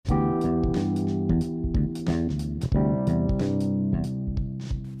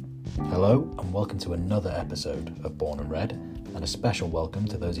Hello and welcome to another episode of Born and Red, and a special welcome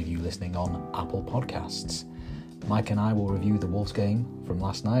to those of you listening on Apple Podcasts. Mike and I will review the Wolves game from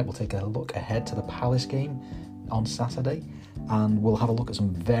last night. We'll take a look ahead to the Palace game on Saturday, and we'll have a look at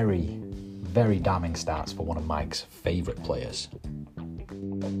some very, very damning stats for one of Mike's favourite players.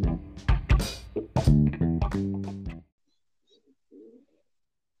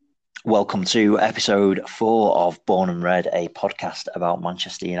 Welcome to episode 4 of Born and Red, a podcast about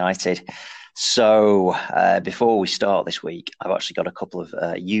Manchester United. So, before we start this week, I've actually got a couple of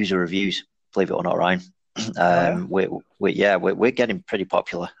user reviews, believe it or not, Ryan. We're getting pretty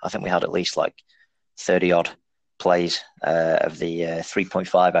popular. I think we had at least like 30 odd plays of the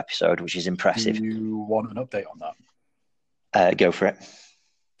 3.5 episode, which is impressive. Do you want an update on that? Go for it.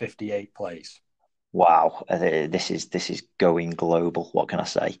 58 plays. Wow, this is going global. What can I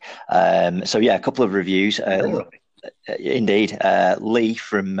say? A couple of reviews. Indeed, Lee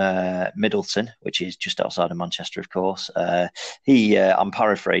from Middleton, which is just outside of Manchester, of course. I'm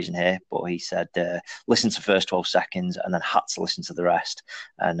paraphrasing here, but he said, "Listen to the first 12 seconds and then had to listen to the rest."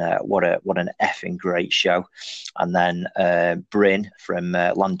 And what an effing great show! And then Bryn from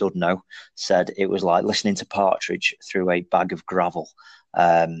Landudno said it was like listening to Partridge through a bag of gravel.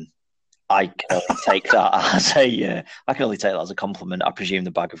 I can only take that as a compliment. I presume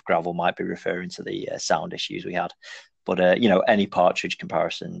the bag of gravel might be referring to the sound issues we had, but any Partridge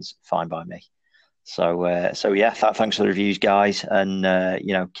comparisons, fine by me. So thanks for the reviews, guys, and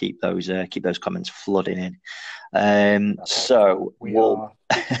keep those comments flooding in. We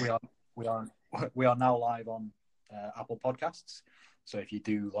are now live on Apple Podcasts. So if you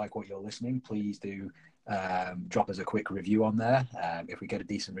do like what you're listening, please do. Drop us a quick review on there. If we get a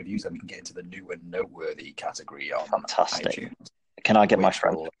decent reviews, then we can get into the new and noteworthy category on Fantastic. iTunes. Can I get my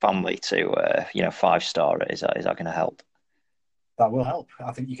friends and family to 5-star it? Is that going to help? That will help.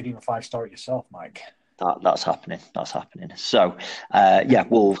 I think you could even 5-star it yourself, Mike. That's happening. So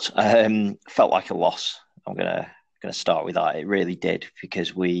Wolves felt like a loss. I'm gonna start with that. It really did,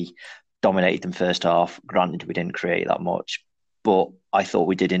 because we dominated them first half. Granted, we didn't create that much, but I thought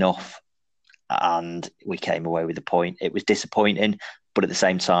we did enough. And we came away with a point. It was disappointing, but at the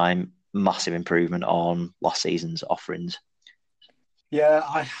same time, massive improvement on last season's offerings. Yeah,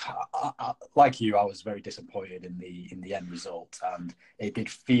 I like you, I was very disappointed in the end result, and it did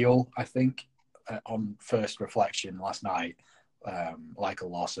feel, I think, on first reflection last night, like a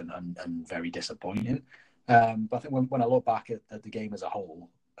loss and very disappointing. But I think when I look back at the game as a whole,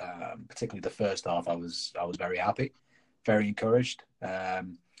 particularly the first half, I was very happy, very encouraged.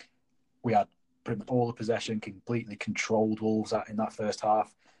 We had pretty much all the possession, completely controlled Wolves in that first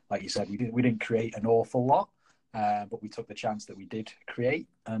half. Like you said, we didn't create an awful lot, but we took the chance that we did create,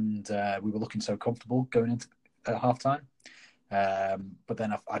 and we were looking so comfortable going into at halftime. But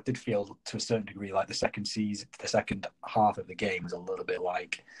then I did feel, to a certain degree, like the second half of the game was a little bit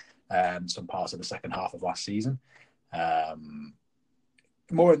like some parts of the second half of last season.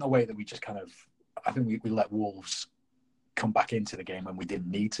 More in the way that we just I think we let Wolves come back into the game when we didn't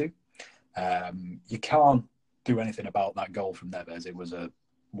need to. You can't do anything about that goal from Neves. It was a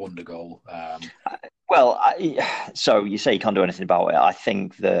wonder goal. So you say you can't do anything about it. I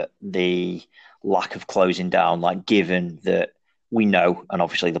think that the lack of closing down, given that we know, and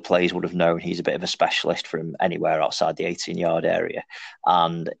obviously the players would have known, he's a bit of a specialist from anywhere outside the 18-yard area,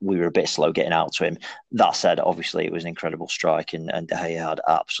 and we were a bit slow getting out to him. That said, obviously it was an incredible strike, and De Gea had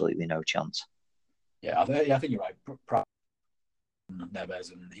absolutely no chance. Yeah, I think you're right.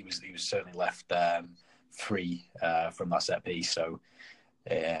 Neves, and he was certainly left free from that set piece. So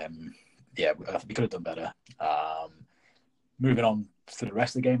I think we could have done better. Moving on to the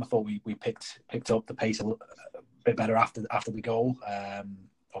rest of the game, I thought we picked up the pace a bit better after the goal.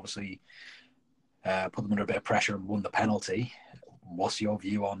 Obviously, put them under a bit of pressure and won the penalty. What's your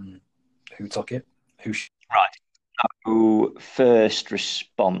view on who took it? Right. So first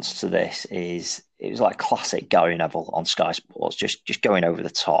response to this is, it was like classic Gary Neville on Sky Sports, just going over the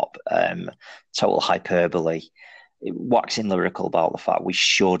top, total hyperbole, waxing lyrical about the fact we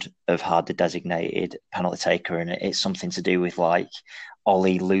should have had the designated penalty taker, and it's something to do with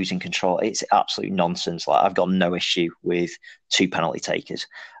Ollie losing control. It's absolute nonsense. I've got no issue with 2 penalty takers.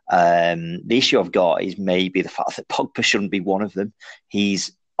 The issue I've got is maybe the fact that Pogba shouldn't be one of them.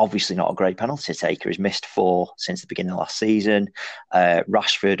 He's obviously not a great penalty taker. He's missed 4 since the beginning of last season.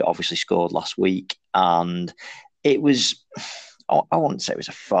 Rashford obviously scored last week, and it was, I wouldn't say it was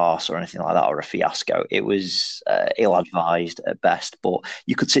a farce or anything like that, or a fiasco. It was ill-advised at best, but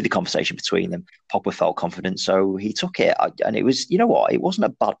you could see the conversation between them. Pogba felt confident, so he took it, and it was, it wasn't a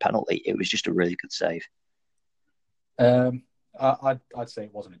bad penalty. It was just a really good save. I'd say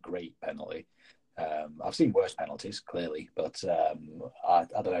it wasn't a great penalty. I've seen worse penalties, clearly, but I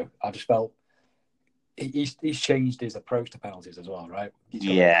don't know. I just felt he's changed his approach to penalties as well, right? He took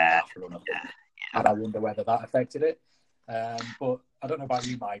a Yeah, daft run of them, and I wonder whether that affected it. But I don't know about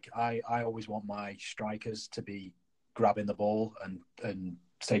you, Mike. I always want my strikers to be grabbing the ball and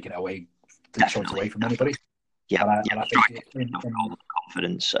taking it away, the choice away from anybody. yeah, And I think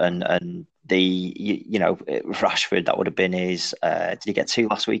confidence and Rashford, that would have been his. Did he get two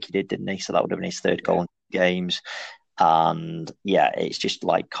last week? He did, didn't he? So that would have been his third goal in games. And yeah, it's just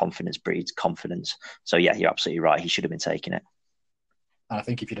like confidence breeds confidence. So yeah, you're absolutely right. He should have been taking it. And I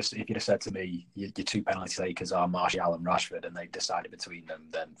think if you'd have said to me, your two penalty takers are Martial and Rashford, and they decided between them,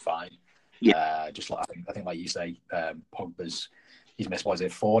 then fine. Yeah, Just like I think, like you say, he's missed, what is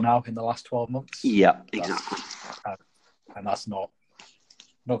it, 4 now in the last 12 months? Yeah, exactly. And that's not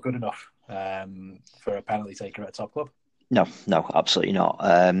good enough for a penalty taker at a top club. No, absolutely not.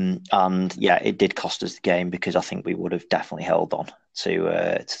 And yeah, it did cost us the game because I think we would have definitely held on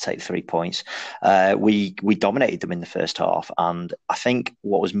to take 3 points. We dominated them in the first half, and I think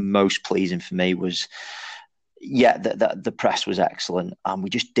what was most pleasing for me was, yeah, the press was excellent, and we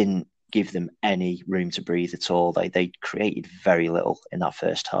just didn't give them any room to breathe at all. They created very little in that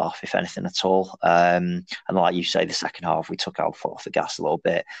first half, if anything at all. And like you say, the second half we took our foot off the gas a little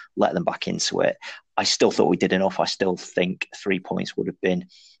bit, let them back into it. I still thought we did enough. I still think 3 points would have been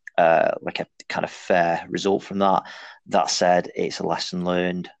like a kind of fair result from that. That said, it's a lesson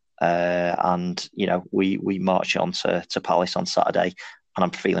learned, and we march on to Palace on Saturday, and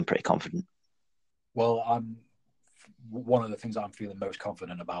I'm feeling pretty confident. Well, one of the things I'm feeling most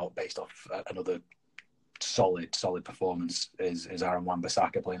confident about, based off another solid performance, is Aaron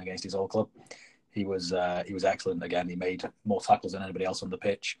Wan-Bissaka playing against his old club. He was excellent again. He made more tackles than anybody else on the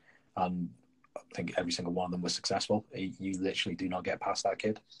pitch, and I think every single one of them was successful. You literally do not get past that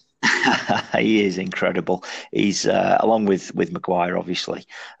kid. He is incredible. He's along with Maguire, obviously.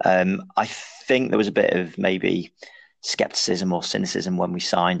 I think there was a bit of maybe skepticism or cynicism when we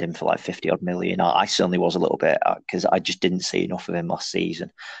signed him for like 50 odd million. I certainly was a little bit, because I just didn't see enough of him last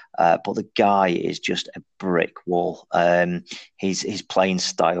season. But the guy is just a brick wall. His playing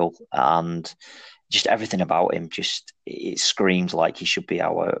style and just everything about him, it screams like he should be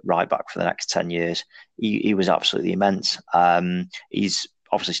our right back for the next 10 years. He was absolutely immense. He's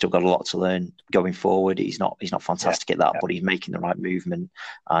obviously still got a lot to learn going forward. He's not fantastic at that, but he's making the right movement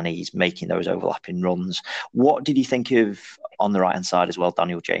and he's making those overlapping runs. What did you think of, on the right hand side as well,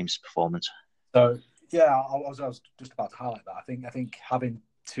 Daniel James' performance? So yeah, I was just about to highlight that. I think having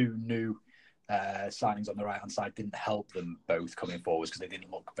two new signings on the right hand side didn't help them both coming forwards, because they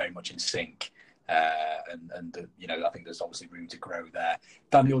didn't look very much in sync. I think there's obviously room to grow there.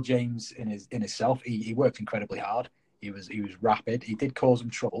 Daniel James in himself, he worked incredibly hard. He was rapid. He did cause them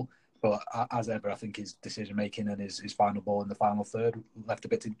trouble, but as ever, I think his decision making and his final ball in the final third left a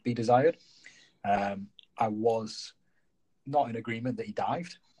bit to be desired. I was not in agreement that he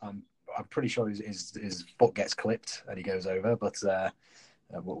dived. I'm pretty sure his foot gets clipped and he goes over, but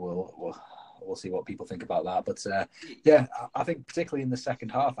we'll see what people think about that. But yeah, I think particularly in the second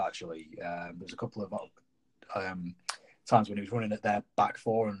half, actually, there's a couple of times when he was running at their back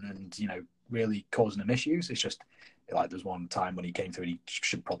four and really causing them issues. It's just like there's one time when he came through and he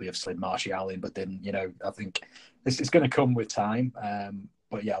should probably have slid Martial in, but didn't. I think it's going to come with time.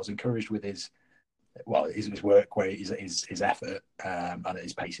 But yeah, I was encouraged with his work, where his effort and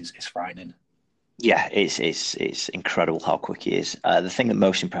his pace is frightening. Yeah, it's incredible how quick he is. The thing that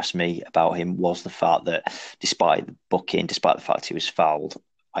most impressed me about him was the fact that despite the fact he was fouled,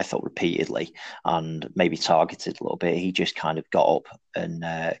 I thought repeatedly and maybe targeted a little bit, he just kind of got up and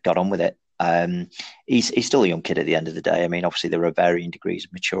got on with it. He's still a young kid at the end of the day. I mean, obviously there are varying degrees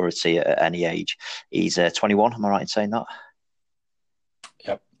of maturity at any age. He's 21. Am I right in saying that?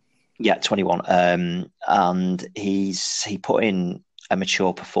 Yep. Yeah, 21. And he put in a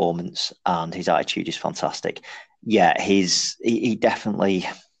mature performance, and his attitude is fantastic. Yeah, he definitely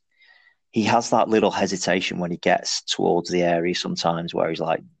has that little hesitation when he gets towards the area sometimes, where he's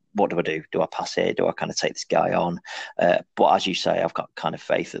like, what do I do? Do I pass it? Do I kind of take this guy on? But as you say, I've got kind of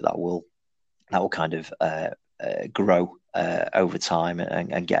faith that will kind of grow over time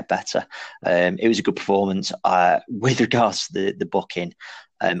and get better. It was a good performance. With regards to the booking,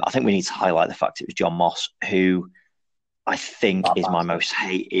 I think we need to highlight the fact it was John Moss, who I think is my most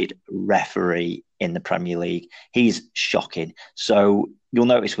hated referee in the Premier League. He's shocking. So you'll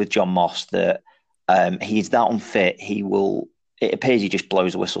notice with John Moss that he's that unfit. It appears he just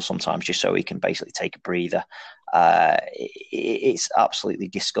blows a whistle sometimes just so he can basically take a breather. It's absolutely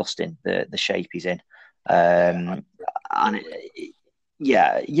disgusting, the shape he's in. Yeah, And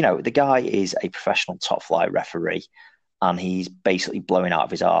yeah, the guy is a professional top flight referee, and he's basically blowing out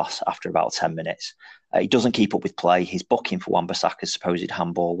of his arse after about 10 minutes. He doesn't keep up with play. His booking for Wan-Bissaka's supposed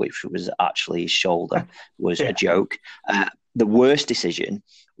handball, which was actually his shoulder, was a yeah, joke. The worst decision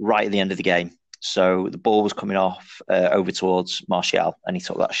right at the end of the game. So the ball was coming off over towards Martial, and he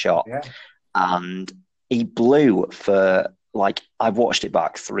took that shot. yeah. And he blew for, like, I've watched it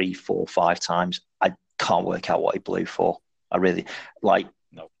back 3, 4, 5 times. I can't work out what he blew for. I really, like,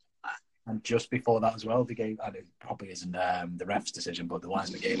 No. And just before that as well, the game, and it probably isn't the ref's decision, but the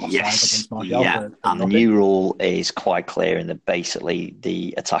linesman gave offside yes, against Martial yeah. for And the nothing. new rule is quite clear in that basically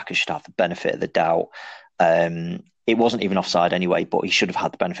the attacker should have the benefit of the doubt. It wasn't even offside anyway, but he should have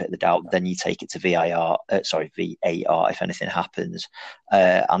had the benefit of the doubt. Then you take it to VAR if anything happens.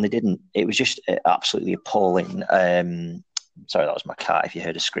 And they didn't. It was just absolutely appalling. Sorry, that was my cat, if you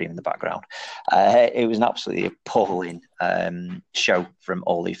heard a scream in the background. It was an absolutely appalling show from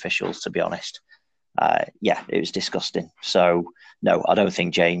all the officials, to be honest. Yeah, it was disgusting. So, no, I don't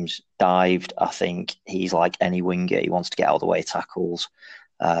think James dived. I think he's like any winger. He wants to get out of the way of tackles.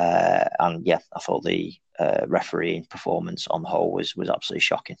 And yeah, I thought the refereeing performance on the whole was absolutely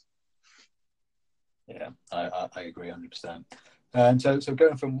shocking. Yeah, I agree 100%. And so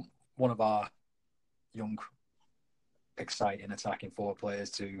going from one of our young, exciting attacking forward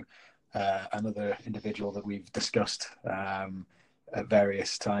players to another individual that we've discussed at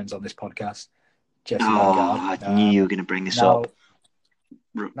various times on this podcast, Jesse Lingard. I knew you were going to bring this now, up.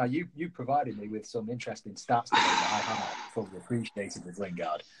 Now, you provided me with some interesting stats today that I haven't fully appreciated with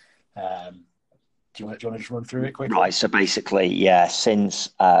Lingard. Do you want to just run through it quickly? Right, so basically, yeah, since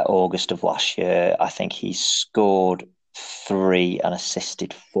August of last year, I think he's scored 3 and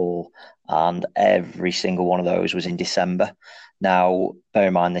assisted 4, and every single one of those was in December. Now, bear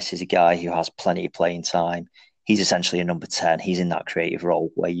in mind, this is a guy who has plenty of playing time. He's essentially a number 10. He's in that creative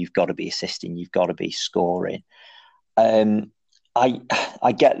role where you've got to be assisting, you've got to be scoring. I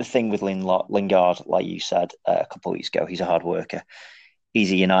get the thing with Lingard, like you said a couple of weeks ago. He's a hard worker.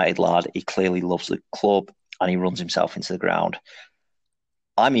 He's a United lad. He clearly loves the club and he runs himself into the ground.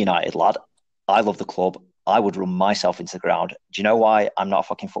 I'm a United lad. I love the club. I would run myself into the ground. Do you know why I'm not a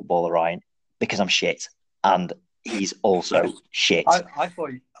fucking footballer, Ryan? Because I'm shit. And he's also shit. I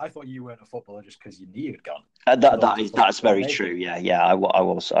thought you weren't a footballer just because you knew you'd gone. That's very true. Yeah. I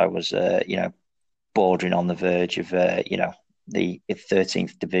was bordering on the verge of the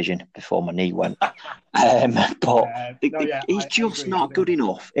 13th division before my knee went. He's just not good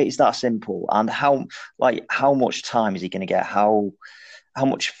enough. It's that simple. And how much time is he going to get? How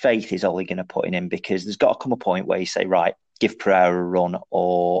much faith is Ole going to put in him? Because there's got to come a point where you say, right, give Pereira a run,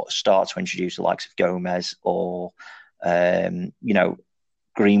 or start to introduce the likes of Gomez or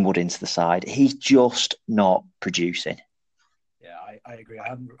Greenwood into the side. He's just not producing. Yeah, I agree. I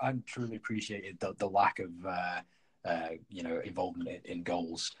haven't truly appreciated the lack of involvement in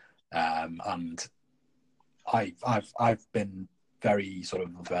goals, and I've been very sort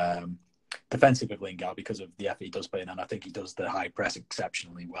of defensive of Lingard because of the effort he does play in, and I think he does the high press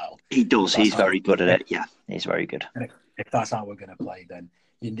exceptionally well. He does. He's very good at it. Yeah, he's very good. And if that's how we're going to play, then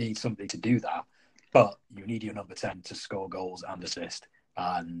you need somebody to do that. But you need your number 10 to score goals and assist,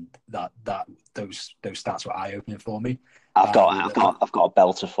 and those stats were eye opening for me. I've got a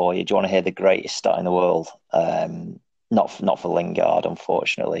belter for you. Do you want to hear the greatest stat in the world? Not for Lingard,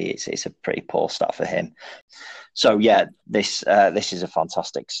 unfortunately. It's a pretty poor stat for him. So yeah, this is a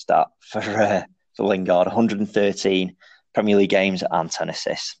fantastic stat for Lingard. 113 Premier League games and 10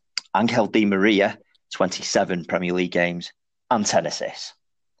 assists. Angel Di Maria, 27 Premier League games and 10 assists.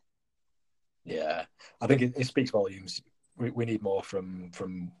 Yeah, I think it speaks volumes. We need more from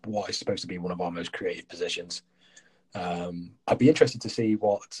what is supposed to be one of our most creative positions. I'd be interested to see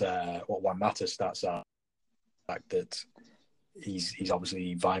what Juan Mata's stats are. The fact that he's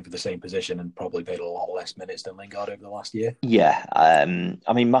obviously vying for the same position and probably played a lot less minutes than Lingard over the last year. Yeah, I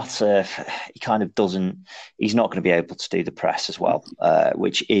mean, Mata, he kind of doesn't. He's not going to be able to do the press as well,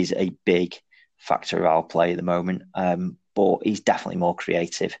 which is a big factor of our play at the moment. But he's definitely more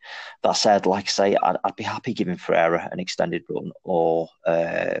creative. That said, like I say, I'd be happy giving Ferreira an extended run, or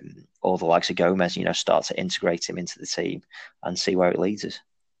the likes of Gomez, start to integrate him into the team and see where it leads us.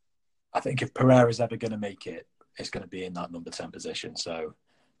 I think if Pereira's ever going to make it, it's going to be in that number 10 position. So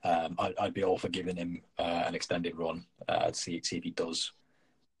I'd be all for giving him an extended run to see if he does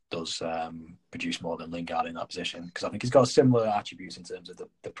produce more than Lingard in that position, because I think he's got similar attributes in terms of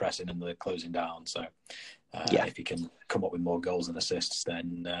the pressing and the closing down. So if he can come up with more goals and assists,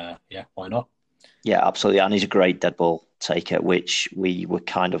 then why not? Yeah, absolutely. And he's a great dead ball taker, which we were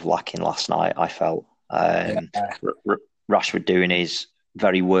kind of lacking last night, I felt. Yeah, Rashford doing his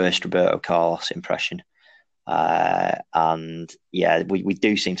very worst Roberto Carlos impression. And yeah, we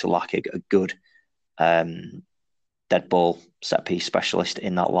do seem to lack a good dead ball set piece specialist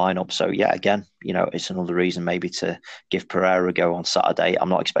in that lineup. So yeah, again, it's another reason maybe to give Pereira a go on Saturday. I'm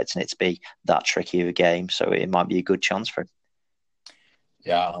not expecting it to be that tricky of a game, so it might be a good chance for him.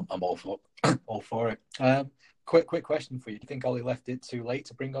 yeah, I'm all for all for it. Quick question for you: do you think Ollie left it too late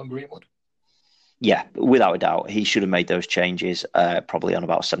to bring on Greenwood? Yeah, without a doubt, he should have made those changes probably on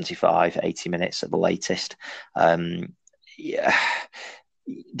about 75, 80 minutes at the latest. Yeah,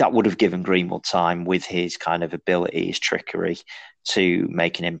 that would have given Greenwood time with his kind of ability, his trickery to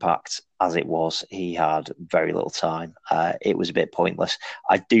make an impact. As it was, he had very little time. It was a bit pointless.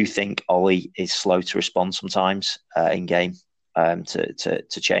 I do think Ollie is slow to respond sometimes in game to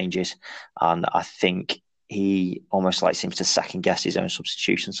changes, and I think he almost like seems to second guess his own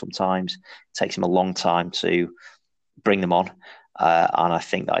substitution sometimes. It takes him a long time to bring them on, and I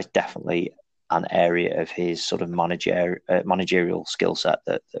think that is definitely an area of his sort of managerial skill set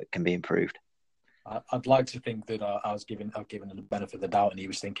that can be improved. I'd like to think that I've given him the benefit of the doubt, and he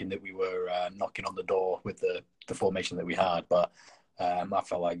was thinking that we were knocking on the door with the formation that we had. But I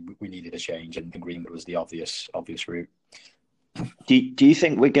felt like we needed a change, and Greenwood was the obvious route. Do you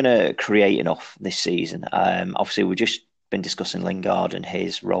think we're going to create enough this season? Obviously, we've just been discussing Lingard and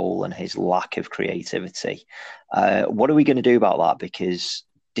his role and his lack of creativity. What are we going to do about that? Because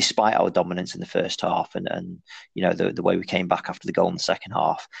despite our dominance in the first half and the way we came back after the goal in the second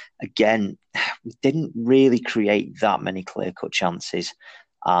half, again, we didn't really create that many clear-cut chances,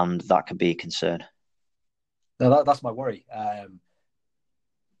 and that could be a concern. No, that's my worry.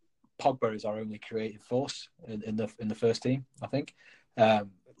 Pogba is our only creative force in the first team, I think.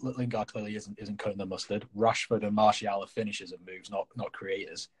 Lingard clearly isn't cutting the mustard. Rashford and Martial are finishers of moves, not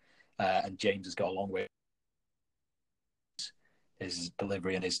creators. And James has got a long way his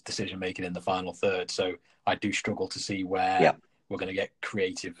delivery and his decision making in the final third. So I do struggle to see where we're going to get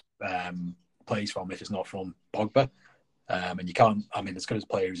creative plays from if it's not from Pogba. And you can't. I mean, as good as a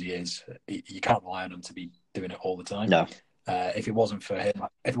player as he is, you can't rely on him to be doing it all the time. No. If it wasn't for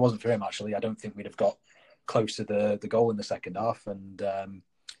him, actually, I don't think we'd have got close to the goal in the second half. And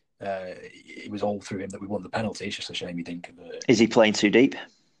it was all through him that we won the penalty. It's just a shame he didn't convert it. Is he playing too deep?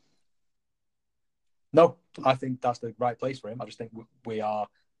 No, I think that's the right place for him. I just think we are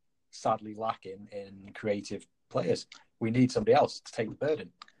sadly lacking in creative players. We need somebody else to take the burden,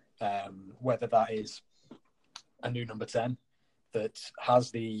 whether that is a new number 10 that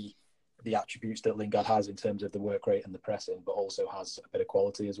has the attributes that Lingard has in terms of the work rate and the pressing, but also has a bit of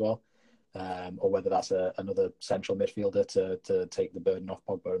quality as well, or whether that's another central midfielder to take the burden off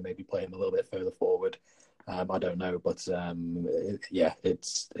Pogba and maybe play him a little bit further forward. I don't know, but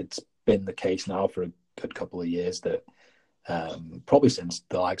it's been the case now for a good couple of years that probably since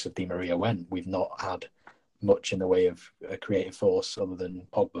the likes of Di Maria went, we've not had much in the way of a creative force other than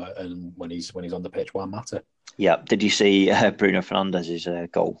Pogba, and when he's on the pitch, Juan Mata. Yeah. Did you see Bruno Fernandes's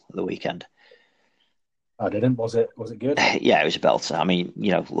goal at the weekend? I didn't. Was it good? Yeah, it was a belter. I mean,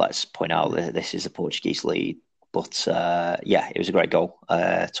 let's point out that this is the Portuguese league, but it was a great goal.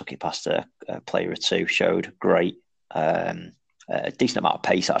 Took it past a player or two, showed great, a decent amount of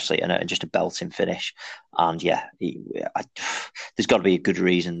pace actually, and just a belting finish. And there's got to be a good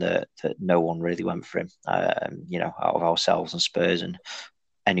reason that no one really went for him. Out of ourselves and Spurs and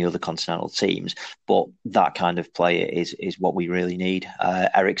any other continental teams, but that kind of player is what we really need.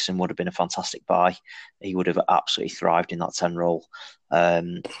 Eriksen would have been a fantastic buy. He would have absolutely thrived in that 10 role.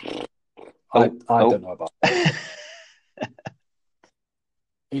 I don't know about that.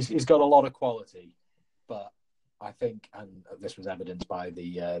 He's got a lot of quality, but I think, and this was evidenced by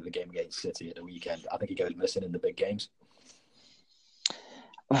the game against City at the weekend, I think he goes missing in the big games.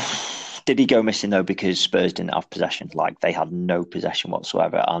 Did he go missing though because Spurs didn't have possession? Like they had no possession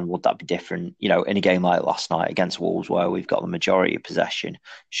whatsoever, and would that be different? In a game like last night against Wolves, where we've got the majority of possession,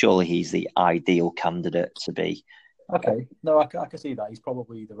 surely he's the ideal candidate to be. Okay, no, I can see that he's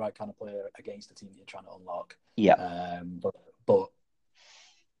probably the right kind of player against the team that you're trying to unlock. Yeah, but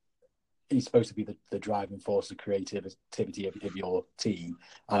he's supposed to be the driving force, the creativity of your team,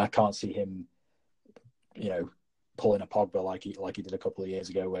 and I can't see him, pulling a Pogba like he did a couple of years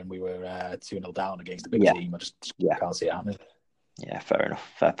ago when we were 2-0 down against a big team. I just can't see it happening. Yeah, fair enough.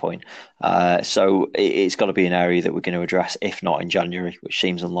 Fair point. So it's got to be an area that we're going to address, if not in January, which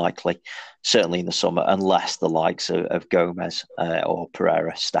seems unlikely, certainly in the summer, unless the likes of Gomez or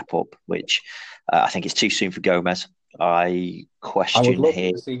Pereira step up, which I think it's too soon for Gomez. I would love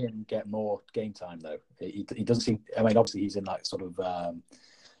to see him get more game time, though. He doesn't seem. I mean, obviously he's in that sort of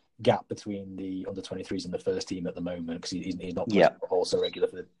gap between the under-23s and the first team at the moment, because he's not also regular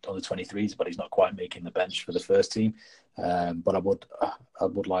for the under-23s, but he's not quite making the bench for the first team. But I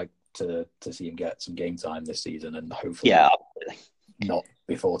would like to see him get some game time this season, and hopefully not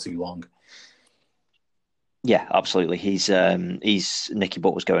before too long. Yeah, absolutely. He's Nicky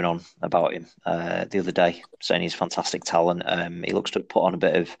Butt was going on about him the other day, saying he's fantastic talent. He looks to put on a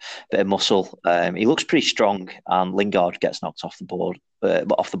bit of muscle. He looks pretty strong, and Lingard gets knocked off the ball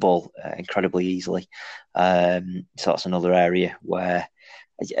incredibly easily. So that's another area where,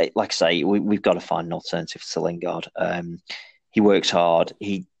 like I say, we've got to find an alternative to Lingard. He works hard.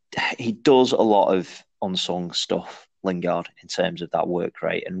 He does a lot of unsung stuff, Lingard, in terms of that work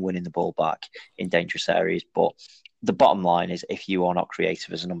rate and winning the ball back in dangerous areas. But the bottom line is, if you are not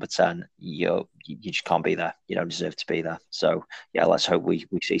creative as a number 10, you just can't be there. You don't deserve to be there. So, yeah, let's hope we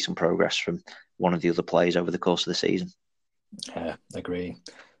see some progress from one of the other players over the course of the season. Yeah, agree.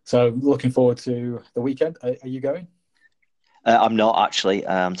 So, looking forward to the weekend. Are you going? I'm not actually.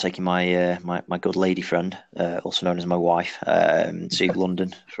 I'm taking my good lady friend, also known as my wife, to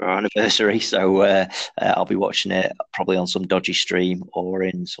London for our anniversary. So I'll be watching it probably on some dodgy stream or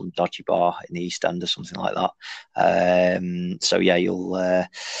in some dodgy bar in the East End or something like that. So yeah, you'll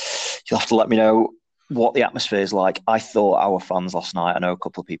have to let me know what the atmosphere is like. I thought our fans last night, I know a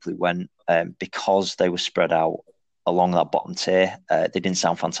couple of people who went, because they were spread out along that bottom tier, they didn't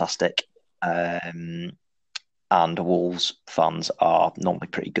sound fantastic. And Wolves fans are normally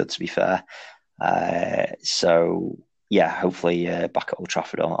pretty good, to be fair. So, yeah, hopefully back at Old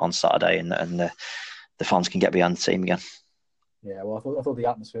Trafford on Saturday and the fans can get behind the team again. Yeah, well, I thought the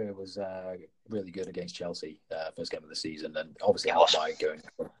atmosphere was really good against Chelsea, first game of the season, and obviously by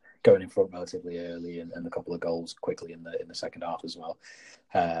going in front relatively early and a couple of goals quickly in the second half as well.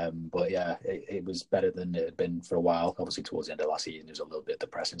 But yeah, it was better than it had been for a while. Obviously, towards the end of last season, it was a little bit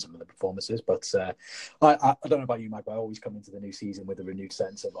depressing, some of the performances. But I don't know about you, Mike, but I always come into the new season with a renewed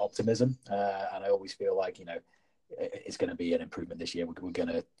sense of optimism, and I always feel like it's going to be an improvement this year. We're going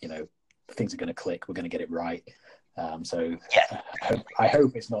to things are going to click. We're going to get it right. So I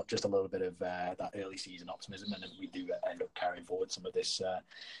hope it's not just a little bit of that early season optimism, and we do end up carrying forward some of this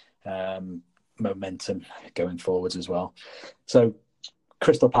momentum going forwards as well. So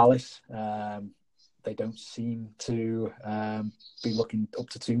Crystal Palace, they don't seem to be looking up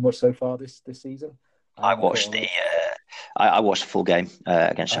to too much so far this season. I watched the full game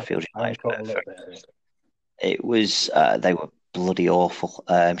against Sheffield United. It was they were bloody awful.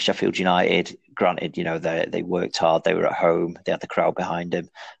 Sheffield United, granted, they worked hard. They were at home. They had the crowd behind them.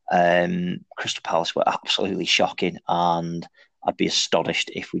 Crystal Palace were absolutely shocking, and I'd be astonished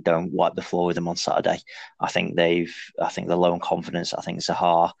if we don't wipe the floor with them on Saturday. I think they're low on confidence. I think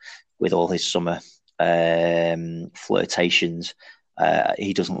Zaha, with all his summer flirtations,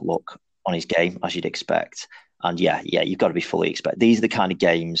 he doesn't look on his game as you'd expect. And yeah, you've got to be fully expect. These are the kind of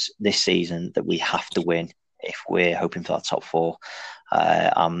games this season that we have to win if we're hoping for that top four.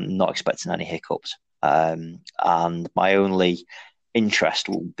 I'm not expecting any hiccups. And my only interest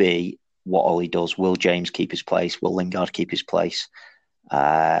will be what Ollie does. Will James keep his place? Will Lingard keep his place?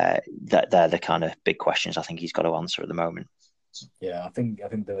 They're the kind of big questions I think he's got to answer at the moment. Yeah, I think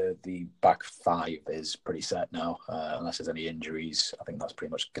the back five is pretty set now, unless there's any injuries. I think that's pretty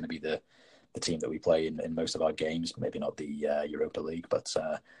much going to be the team that we play in most of our games. Maybe not the Europa League, but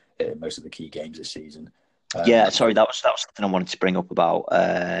most of the key games this season. Sorry, that was something I wanted to bring up about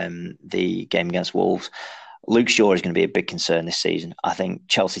the game against Wolves. Luke Shaw is going to be a big concern this season. I think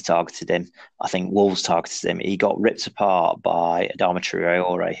Chelsea targeted him. I think Wolves targeted him. He got ripped apart by Adama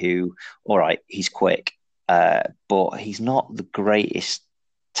Traore, who, all right, he's quick, but he's not the greatest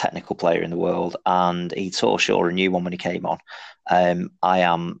technical player in the world, and he taught Shaw a new one when he came on. I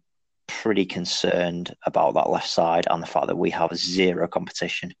am pretty concerned about that left side and the fact that we have zero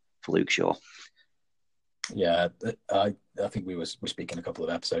competition for Luke Shaw. Yeah, I think we were speaking a couple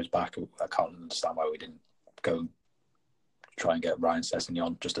of episodes back. I can't understand why we didn't go try and get Ryan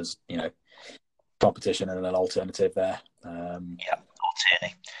Sessegnon just as competition and an alternative there.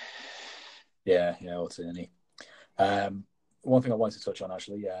 Alternative. Yeah, alternative. One thing I wanted to touch on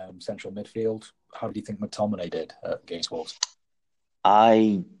actually, central midfield. How did you think McTominay did against Wolves?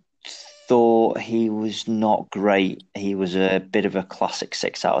 I thought he was not great. He was a bit of a classic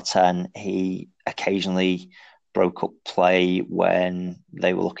 6 out of 10. He occasionally broke up play when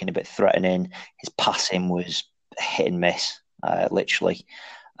they were looking a bit threatening. His passing was hit and miss, literally.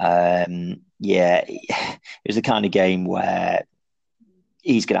 It was the kind of game where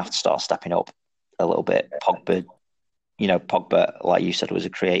he's going to have to start stepping up a little bit. Pogba, like you said, was a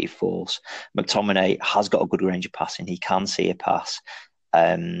creative force. McTominay has got a good range of passing. He can see a pass.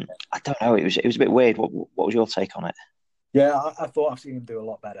 I don't know. It was a bit weird. What was your take on it? Yeah, I thought I've seen him do a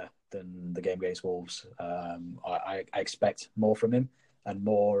lot better than the game against Wolves. I expect more from him and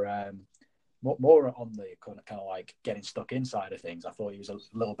more on the kind of like getting stuck inside of things. I thought he was a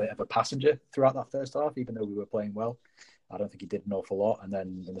little bit of a passenger throughout that first half, even though we were playing well. I don't think he did an awful lot, and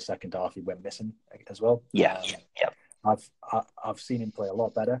then in the second half he went missing as well. Yeah, yeah, I've seen him play a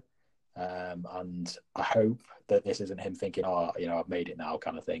lot better, and I hope that this isn't him thinking, oh, I've made it now,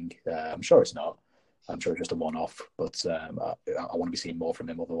 kind of thing. I'm sure it's not. I'm sure it's just a one-off, but I want to be seeing more from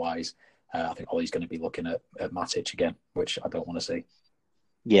him. Otherwise, I think Ollie's going to be looking at Matic again, which I don't want to see.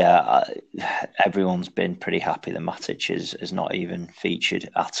 yeah. Everyone's been pretty happy that Matic has not even featured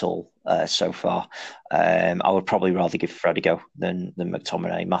at all so far. I would probably rather give Fred a go than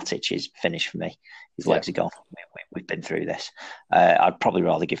McTominay. Matic is finished for me. His legs are gone. We've been through this. I'd probably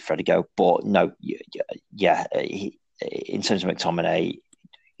rather give Fred a go, but no, yeah. In terms of McTominay,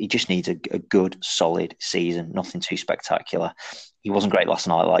 he just needs a good, solid season. Nothing too spectacular. He wasn't great last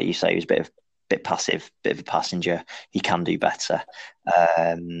night, like you say. He was a bit passive, bit of a passenger. He can do better.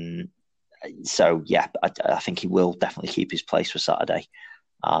 So yeah, I think he will definitely keep his place for Saturday,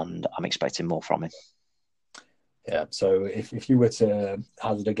 and I'm expecting more from him. Yeah. So if you were to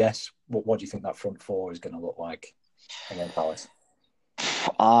hazard a guess, what do you think that front four is going to look like against Palace?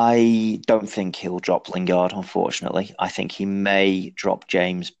 I don't think he'll drop Lingard, unfortunately. I think he may drop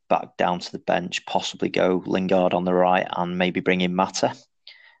James back down to the bench, possibly go Lingard on the right, and maybe bring in Mata.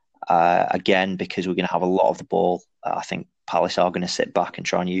 Again, because we're going to have a lot of the ball, I think Palace are going to sit back and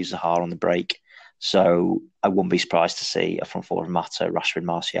try and use Zaha on the break. So I wouldn't be surprised to see a front four of Mata, Rashford,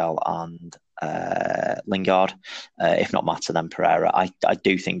 Martial, and Lingard. If not Mata, then Pereira. I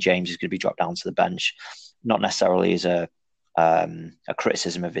do think James is going to be dropped down to the bench, not necessarily as a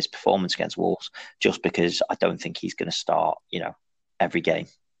criticism of his performance against Wolves, just because I don't think he's going to start, every game.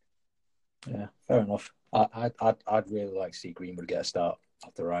 Yeah, fair enough. I'd really like to see Greenwood get a start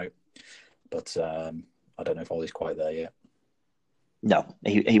off the right, but I don't know if Ollie's quite there yet. No,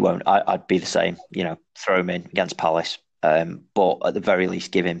 he won't. I'd be the same. Throw him in against Palace, but at the very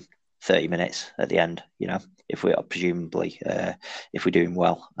least, give him 30 minutes at the end. If we are presumably if we're doing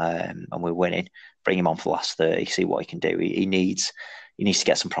well and we're winning, bring him on for the last 30. See what he can do. He needs to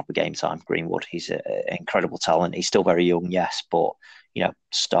get some proper game time. Greenwood, he's an incredible talent. He's still very young, yes, but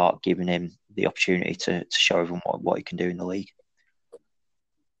start giving him the opportunity to show everyone what he can do in the league.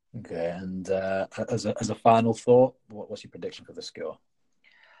 Okay, and as a final thought, what's your prediction for the score?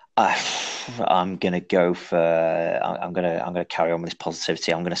 I'm gonna go for. I'm gonna carry on with this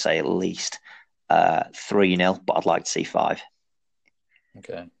positivity. I'm gonna say at least 3-0, but I'd like to see 5.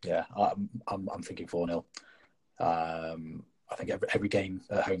 Okay, yeah, I'm thinking 4-0. I think every game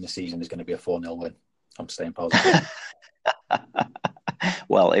at home this season is going to be a 4-0 win. I'm staying positive.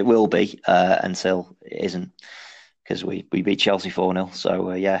 Well, it will be until it isn't, because we beat Chelsea 4-0.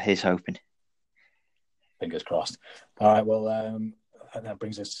 So yeah, here's hoping. Fingers crossed. All right, well, that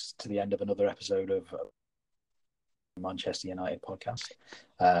brings us to the end of another episode of Manchester United podcast.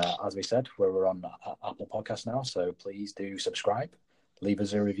 As we said, we're on Apple Podcasts now, so please do subscribe, leave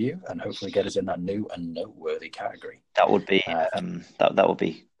us a review, and hopefully get us in that new and noteworthy category. That would be that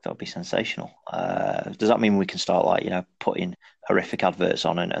would be sensational. Does that mean we can start putting horrific adverts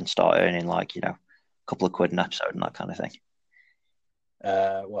on and start earning a couple of quid an episode and that kind of thing?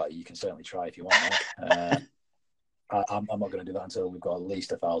 Well, you can certainly try if you want. I'm not going to do that until we've got at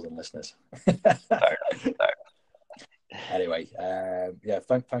least 1,000 listeners. Fair enough. Anyway,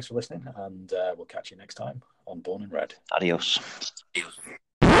 thanks for listening, and we'll catch you next time on Born in Red. Adios.